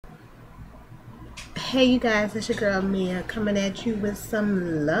Hey you guys, it's your girl Mia coming at you with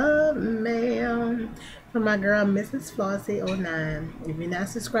some love mail from my girl Mizzesflossy09. If you're not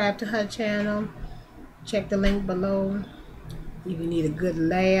subscribed to her channel, check the link below. If you need a good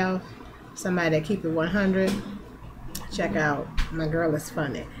laugh, somebody that keep it 100, check out my girl is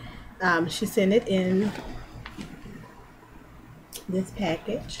funny. She sent it in this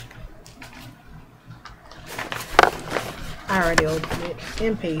package. I already opened it,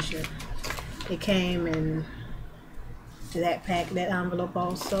 impatient. It came in that envelope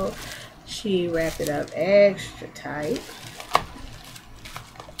also. She wrapped it up extra tight.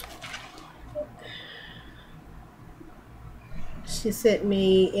 She sent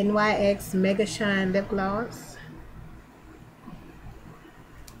me NYX Mega Shine Lip Gloss.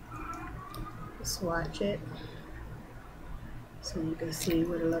 Swatch it so you can see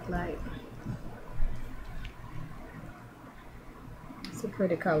what it looked like. It's a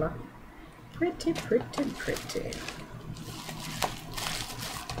pretty color. Pretty, pretty, pretty.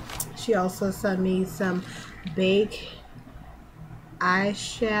 She also sent me some Bake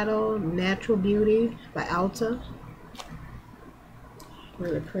eyeshadow, Natural Beauty by Ulta.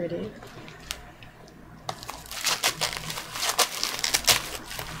 Really pretty.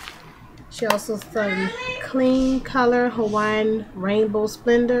 She also sent Clean Color Hawaiian Rainbow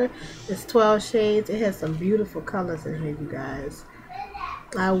Splendor. It's 12 shades. It has some beautiful colors in here, you guys.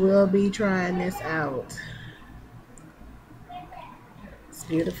 I will be trying this out. It's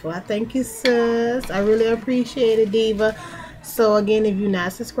beautiful. I thank you, sis. I really appreciate it, Diva. So again, if you're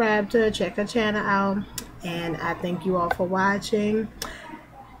not subscribed to her, check her channel out. And I thank you all for watching.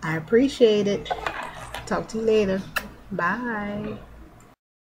 I appreciate it. Talk to you later. Bye.